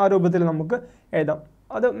 ആ രൂപത്തിൽ നമുക്ക് എഴുതാം.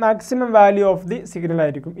 അത് maximum value of the signal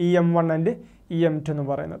ആയിരിക്കും EM1 ആൻഡ് EM2 എന്ന്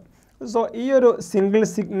പറയുന്നത്. സോ ഈ ഒരു സിംഗിൾ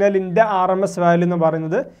സിഗ്നലിൻ്റെ RMS വാല്യൂ എന്ന്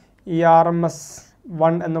പറയുന്നത് ഈ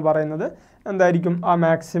RMS1 എന്ന് പറയുന്നത് എന്തായിരിക്കും? ആ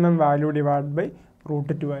മാക്സിമം വാല്യൂ ഡിവൈഡ് ബൈ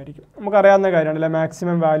 √2 ആയിരിക്കും. നമുക്കറിയാവുന്ന കാര്യമാണ് അല്ലേ,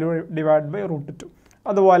 മാക്സിമം വാല്യൂ ഡിവൈഡ് ബൈ √2.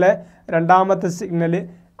 അതുപോലെ രണ്ടാമത്തെ സിഗ്നൽ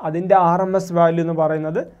അതിൻ്റെ RMS വാല്യൂ എന്ന്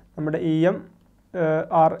പറയുന്നത് നമ്മുടെ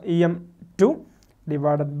EM2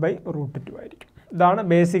 ഡിവൈഡഡ് ബൈ √2 ആയിരിക്കും. ഇതാണ്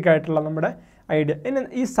ബേസിക് ആയിട്ടുള്ള നമ്മുടെ ഐഡിയ. ഇനി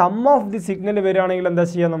ഈ സം ഓഫ് ദി സിഗ്നൽ വരികയാണെങ്കിൽ എന്താ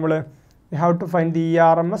ചെയ്യുക? നമ്മൾ we have to find the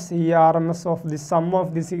ERMS of the sum of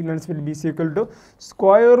the signals will be equal to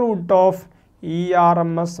square root of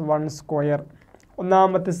ERMS1 square.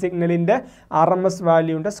 ഒന്നാമത്തെ സിഗ്നലിൻ്റെ RMS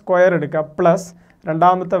വാല്യൂൻ്റെ സ്ക്വയർ എടുക്കുക പ്ലസ്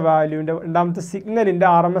രണ്ടാമത്തെ സിഗ്നലിൻ്റെ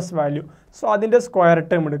RMS വാല്യൂ, സോ അതിൻ്റെ square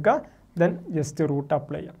term എടുക്കുക, then just root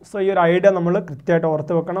apply ചെയ്യാം. So ഈ ഒരു idea നമ്മൾ കൃത്യമായിട്ട്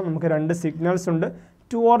ഓർത്ത് വെക്കണം. നമുക്ക് രണ്ട് സിഗ്നൽസ് ഉണ്ട്,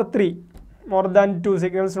 2 or 3 മോർ ദാൻ 2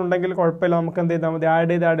 സിഗ്നൽസ് ഉണ്ടെങ്കിൽ കുഴപ്പമില്ല, നമുക്ക് എന്ത് ചെയ്താൽ മതി,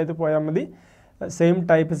 ആഡ് ചെയ്ത് പോയാൽ മതി. സെയിം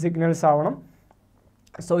ടൈപ്പ് സിഗ്നൽസ് ആവണം.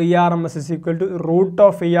 So ERMS is equal to root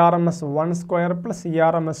of ERMS1 square plus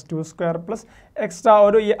ERMS2 square plus extra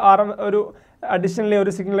ഒരു അഡീഷണലി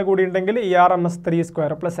ഒരു സിഗ്നൽ കൂടി ഉണ്ടെങ്കിൽ ERMS3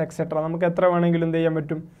 square plus എക്സെട്ര. നമുക്ക് എത്ര വേണമെങ്കിലും എന്ത് ചെയ്യാൻ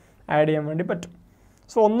പറ്റും, ആഡ് ചെയ്യാൻ വേണ്ടി പറ്റും.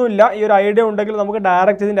 സോ ഒന്നുമില്ല, ഈ ഒരു ഐഡിയ ഉണ്ടെങ്കിൽ നമുക്ക്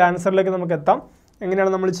ഡയറക്റ്റ് ഇതിൻ്റെ ആൻസറിലേക്ക് നമുക്ക് എത്താം.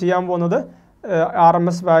 എങ്ങനെയാണ് നമ്മൾ ചെയ്യാൻ പോകുന്നത്?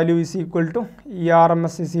 RMS value is equal to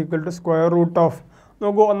ERMS is equal to square root of,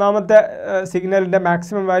 നോക്കൂ ഒന്നാമത്തെ സിഗ്നലിൻ്റെ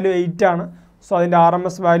മാക്സിമം വാല്യൂ 8 ആണ്. സോ അതിൻ്റെ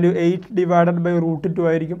RMS വാല്യൂ 8 ഡിവൈഡഡ് ബൈ √2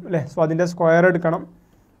 ആയിരിക്കും അല്ലേ. സോ അതിൻ്റെ സ്ക്വയർ എടുക്കണം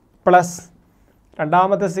പ്ലസ്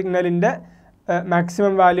രണ്ടാമത്തെ സിഗ്നലിൻ്റെ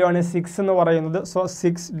മാക്സിമം വാല്യൂ ആണ് 6 എന്ന് പറയുന്നത്. So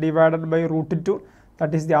 6 divided by √2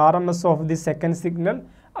 that is the RMS of the second signal.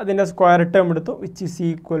 അതിൻ്റെ സ്ക്വയർ ടേം എടുത്തു which is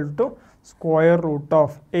equal to square root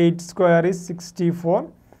of 8 square is 64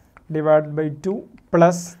 divide by 2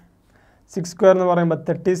 plus 6 square എന്ന് പറയുമ്പോൾ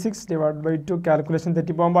 36 ഡിവൈഡ് ബൈ 2. കാൽക്കുലേഷൻ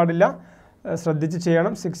തെറ്റിപ്പോകാൻ പാടില്ല, ശ്രദ്ധിച്ച്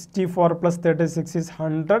ചെയ്യണം. 64 plus 36 is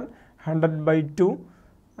 100 by 2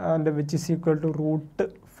 and which is equal to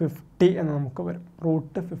 √50 എന്ന് നമുക്ക് വരും.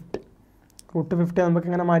 √50 നമുക്ക്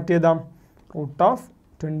എങ്ങനെ മാറ്റി എഴുതാം? Root of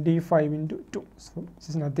 25 into 2, so this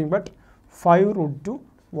is nothing but 5√2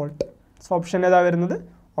 volt. So option ഏതാ വരുന്നത്?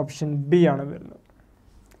 ഓപ്ഷൻ ബി ആണ് വരുന്നത്.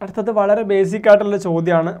 അടുത്തത് വളരെ ബേസിക് ആയിട്ടുള്ള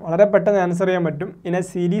ചോദ്യമാണ്, വളരെ പെട്ടെന്ന് ആൻസർ ചെയ്യാൻ പറ്റും. In A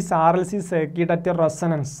series RLC circuit at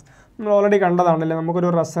resonance, നമ്മൾ ഓൾറെഡി കണ്ടതാണല്ലേ, നമുക്കൊരു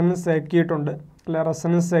റെസണൻസ് സർക്യൂട്ട് ഉണ്ട് അല്ലെ.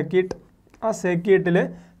 റെസണൻസ് സർക്യൂട്ട്, ആ സർക്യൂട്ടിൽ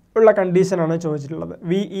ഉള്ള കണ്ടീഷനാണ് ചോദിച്ചിട്ടുള്ളത്.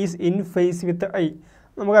 V is in phase with I.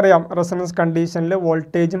 നമുക്കറിയാം റെസണൻസ് കണ്ടീഷനിൽ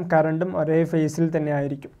വോൾട്ടേജും കറണ്ടും ഒരേ ഫേസിൽ തന്നെ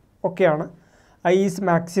ആയിരിക്കും. ഓക്കെയാണ്. I ഈസ്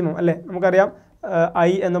മാക്സിമം അല്ലേ. നമുക്കറിയാം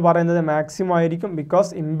I എന്ന് പറയുന്നത് മാക്സിമം ആയിരിക്കും because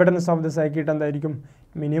impedance of the circuit എന്തായിരിക്കും,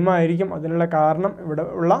 മിനിമം ആയിരിക്കും. അതിനുള്ള കാരണം ഇവിടെ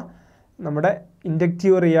ഉള്ള നമ്മുടെ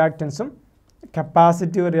inductive റിയാക്റ്റൻസും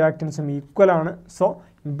capacitive റിയാക്റ്റൻസും ഈക്വലാണ്. So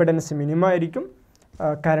impedance minimum ആയിരിക്കും,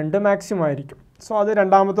 കറണ്ട് മാക്സിമം ആയിരിക്കും. സോ അത്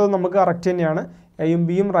രണ്ടാമത്തത് നമുക്ക് കറക്റ്റ് തന്നെയാണ്, എയും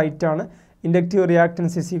ബിയും റൈറ്റ് ആണ്. Inductive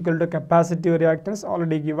reactance is equal to capacitive reactance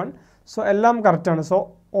already given. So എല്ലാം കറക്റ്റാണ്. So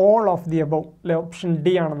all of the above അല്ലെ, ഓപ്ഷൻ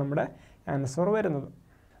ഡി ആണ് നമ്മുടെ ആൻസർ വരുന്നത്.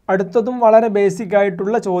 അടുത്തതും വളരെ ബേസിക്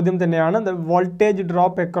ആയിട്ടുള്ള ചോദ്യം തന്നെയാണ്. The voltage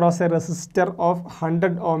drop across A resistor of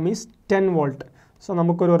 100 ohm is 10 volt. So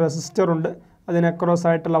നമുക്കൊരു റെസിസ്റ്റർ ഉണ്ട്, അതിന് അക്രോസ്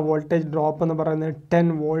ആയിട്ടുള്ള വോൾട്ടേജ് ഡ്രോപ്പ് എന്ന് പറയുന്നത് 10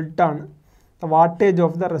 volt ആണ്. The wattage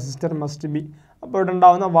of the resistor must be. അപ്പോൾ ഇവിടെ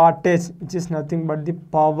ഉണ്ടാകുന്ന wattage which is nothing but the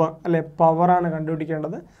power അല്ലെ, പവറാണ്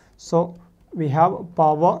കണ്ടുപിടിക്കേണ്ടത്. So we have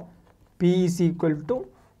power P is equal to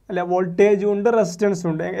അല്ലെ, വോൾട്ടേജും ഉണ്ട് റെസിസ്റ്റൻസും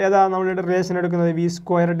ഉണ്ട്. ഏതാ നമ്മളിവിടെ റിലേഷൻ എടുക്കുന്നത്?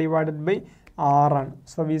 V² ഡിവൈഡഡ് ബൈ R ആണ്.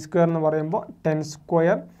 സോ V² എന്ന് പറയുമ്പോൾ 10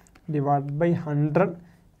 square divide by 100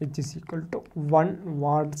 which is equal to 1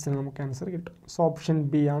 watts നമുക്ക് ആൻസർ കിട്ടും. സോ ഓപ്ഷൻ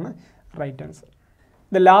ബി ആണ് right answer.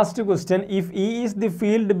 The last question, if E is the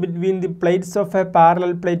field between the plates of a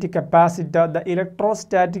parallel plate capacitor, the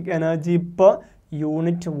electrostatic energy per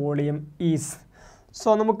unit volume is. So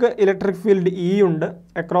നമുക്ക് electric field E ഉണ്ട്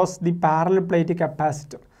across the parallel plate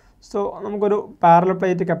capacitor. So നമുക്കൊരു parallel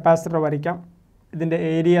plate capacitor വരയ്ക്കാം. ഇതിൻ്റെ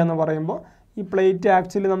area എന്ന് പറയുമ്പോൾ ഈ plate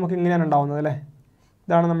actually നമുക്ക് ഇങ്ങനെയാണ് ഉണ്ടാവുന്നത് അല്ലേ.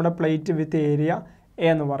 ഇതാണ് നമ്മുടെ പ്ലേറ്റ് വിത്ത് ഏരിയ എ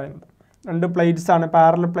എന്ന് പറയുന്നത്. രണ്ട് പ്ലേറ്റ്സ് ആണ്,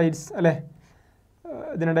 പാരലൽ പ്ലേറ്റ്സ് അല്ലേ.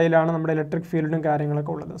 ഇതിനിടയിലാണ് നമ്മുടെ ഇലക്ട്രിക് ഫീൽഡും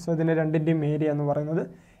കാര്യങ്ങളൊക്കെ ഉള്ളത്. സോ ഇതിൻ്റെ രണ്ടിൻ്റെയും ഏരിയ എന്ന് പറയുന്നത്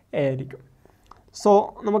എ ആയിരിക്കും. സോ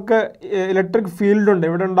നമുക്ക് ഇലക്ട്രിക് ഫീൽഡ് ഉണ്ട്,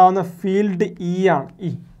 ഇവിടെ ഉണ്ടാകുന്ന ഫീൽഡ് ഇ ആണ്,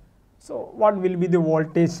 E. So what will be the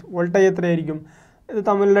voltage? Voltage എത്രയായിരിക്കും? ഇത്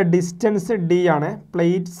തമ്മിലുള്ള ഡിസ്റ്റൻസ് ഡി ആണ്,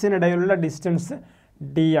 പ്ലേറ്റ്സിനിടയിലുള്ള ഡിസ്റ്റൻസ്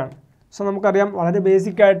ഡി ആണ്. സോ നമുക്കറിയാം വളരെ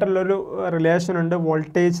ബേസിക് ആയിട്ടുള്ളൊരു റിലേഷൻ ഉണ്ട്.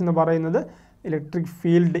 വോൾട്ടേജ് എന്ന് പറയുന്നത് electric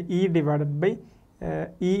field E divided by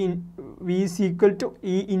E V is equal to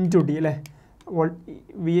E into D അല്ലേ.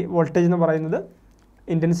 വോൾട്ടേജ് എന്ന് പറയുന്നത്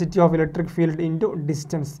intensity of electric field into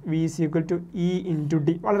distance, V is equal to E into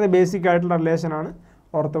D. വളരെ ബേസിക് ആയിട്ടുള്ള റിലേഷനാണ്,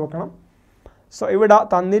 ഓർത്ത് വെക്കണം. സോ ഇവിടെ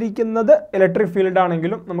തന്നിരിക്കുന്നത് ഇലക്ട്രിക് ഫീൽഡ്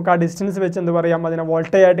ആണെങ്കിലും നമുക്ക് ആ ഡിസ്റ്റൻസ് വെച്ച് എന്ത് പറയാം, അതിനെ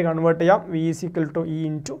വോൾട്ടേജ് ആയിട്ട് കൺവേർട്ട് ചെയ്യാം, V is equal to E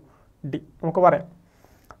into D നമുക്ക് പറയാം.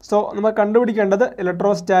 സോ നമ്മൾ കണ്ടുപിടിക്കേണ്ടത്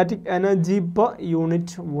ഇലക്ട്രോസ്റ്റാറ്റിക് എനർജി പെർ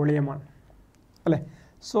യൂണിറ്റ് വോളിയമാണ് അല്ലേ.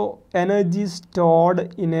 So energy stored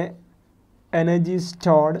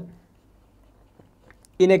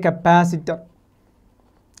in A capacitor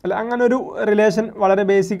അല്ല, അങ്ങനെ ഒരു റിലേഷൻ വളരെ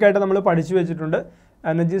ബേസിക് ആയിട്ട് നമ്മൾ പഠിച്ചു വെച്ചിട്ടുണ്ട്.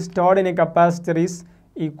 Energy stored in A capacitor is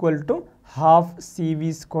equal to half C V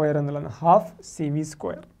square എന്നുള്ളത്, half C V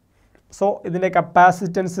square. So ഇതിൻ്റെ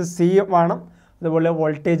കപ്പാസിറ്റൻസ് സി വേണം, അതുപോലെ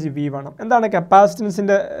വോൾട്ടേജ് വി വേണം. എന്താണ്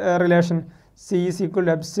കപ്പാസിറ്റൻസിൻ്റെ relation? C is equal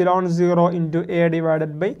to epsilon 0 into A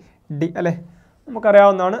divided by D അല്ലേ.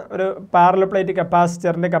 നമുക്കറിയാവുന്നതാണ്, ഒരു parallel plate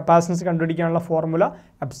കപ്പാസിറ്ററിൻ്റെ capacitance കണ്ടുപിടിക്കാനുള്ള formula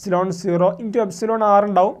epsilon 0 into epsilon R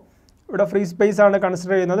ഉണ്ടാവും. ഇവിടെ ഫ്രീ സ്പേസ് ആണ്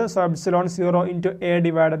കൺസിഡർ ചെയ്യുന്നത്. So epsilon 0 into A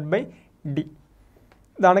divided by D,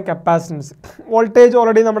 ഇതാണ് കപ്പാസിറ്റൻസ്. വോൾട്ടേജ്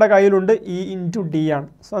ഓൾറെഡി നമ്മുടെ കയ്യിലുണ്ട്, ഇ ഇൻറ്റു ഡി ആണ്.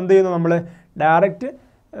 സോ എന്ത് ചെയ്യുന്നു, നമ്മൾ ഡയറക്റ്റ്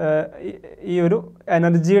ഈ ഒരു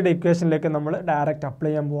എനർജിയുടെ ഇക്വേഷനിലേക്ക് നമ്മൾ ഡയറക്റ്റ് അപ്ലൈ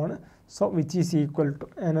ചെയ്യാൻ പോവാണ്. So which is equal to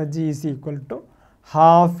energy is equal to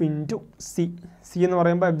half into C. C എന്ന്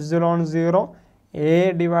പറയുമ്പോൾ epsilon 0 A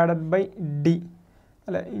divided by D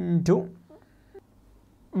അല്ലെ into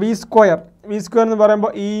V square. V square എന്ന്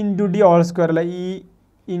പറയുമ്പോൾ E into D whole square അല്ലെ, E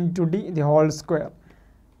into D the whole square.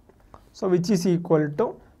 So which is equal to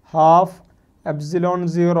half epsilon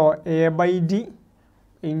 0 A by D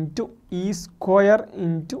into E square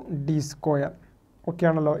into D square. Okay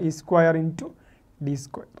ആണല്ലോ, E square into D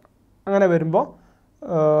square. അങ്ങനെ വരുമ്പോൾ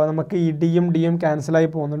നമുക്ക് ഈ ഡിയും ഡിയും ക്യാൻസലായി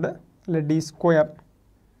പോകുന്നുണ്ട് അല്ലെ, ഡി സ്ക്വയർ.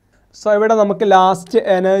 സോ ഇവിടെ നമുക്ക് ലാസ്റ്റ്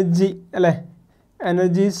എനർജി അല്ലേ,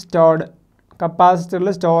 എനർജി സ്റ്റോർഡ് കപ്പാസിറ്ററിൽ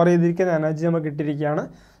സ്റ്റോർ ചെയ്തിരിക്കുന്ന എനർജി നമുക്ക് കിട്ടിയിരിക്കുകയാണ്.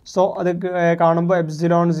 സോ അത് കാണുമ്പോൾ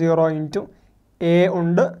എപ്സിലോൺ 0 ഇൻറ്റു എ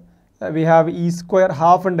ഉണ്ട്, we have E square,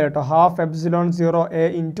 half ഉണ്ട് കേട്ടോ, half epsilon 0 A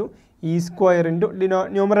into E square into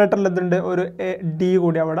ന്യൂമറേറ്ററിൽ എന്തുണ്ട്, ഒരു ഡി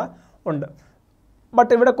കൂടി അവിടെ ഉണ്ട്.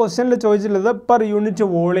 ബട്ട് ഇവിടെ ക്വസ്റ്റ്യനിൽ ചോദിച്ചിട്ടുള്ളത് per unit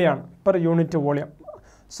വോളിയാണ്, per unit volume.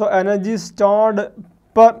 So energy stored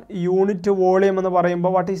per unit volume എന്ന്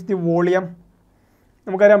പറയുമ്പോൾ വാട്ട് ഈസ് ദി വോളിയം?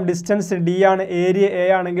 നമുക്കറിയാം ഡിസ്റ്റൻസ് ഡി ആണ്, ഏരിയ എ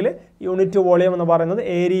ആണെങ്കിൽ യൂണിറ്റ് വോളിയം എന്ന് പറയുന്നത്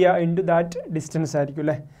ഏരിയ ഇൻറ്റു ദാറ്റ് ഡിസ്റ്റൻസ് ആയിരിക്കും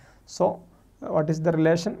അല്ലേ. So what is the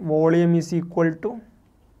relation? Volume is equal to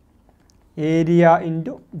area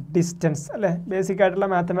into distance അല്ലേ. ബേസിക് ആയിട്ടുള്ള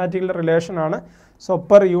മാത്തമാറ്റിക്കൽ റിലേഷൻ ആണ്. So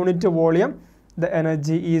per unit volume the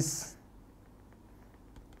energy is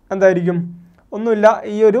എന്തായിരിക്കും? ഒന്നുമില്ല,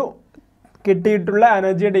 ഈ ഒരു കിട്ടിയിട്ടുള്ള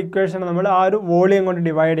എനർജിയുടെ ഇക്വേഷൻ നമ്മൾ ആ ഒരു വോളിയം കൊണ്ട്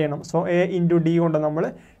ഡിവൈഡ് ചെയ്യണം. സോ എ ഇൻറ്റു ഡി കൊണ്ട് നമ്മൾ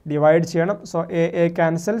ഡിവൈഡ് ചെയ്യണം. So A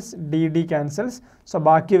ക്യാൻസൽസ്, D ക്യാൻസൽസ്. സോ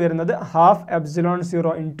ബാക്കി വരുന്നത് half epsilon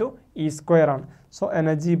 0 into E square ആണ്. So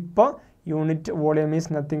energy per unit volume is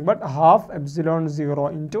nothing but half epsilon 0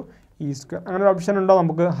 into E square. അങ്ങനെ ഒരു ഓപ്ഷൻ ഉണ്ടോ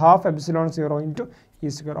നമുക്ക്? Half epsilon 0 into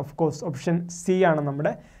E square. Of course option C ആണ്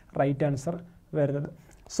നമ്മുടെ right answer വരുന്നത്.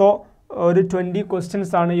 സോ ഒരു 20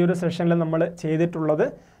 questions ആണ് ഈ ഒരു സെഷനിൽ നമ്മൾ ചെയ്തിട്ടുള്ളത്.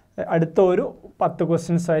 അടുത്ത ഒരു 10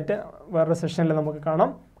 ക്വസ്റ്റ്യൻസ് ആയിട്ട് വേറൊരു സെഷനിൽ നമുക്ക്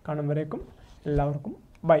കാണും വരേക്കും എല്ലാവർക്കും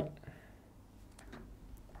ബൈ.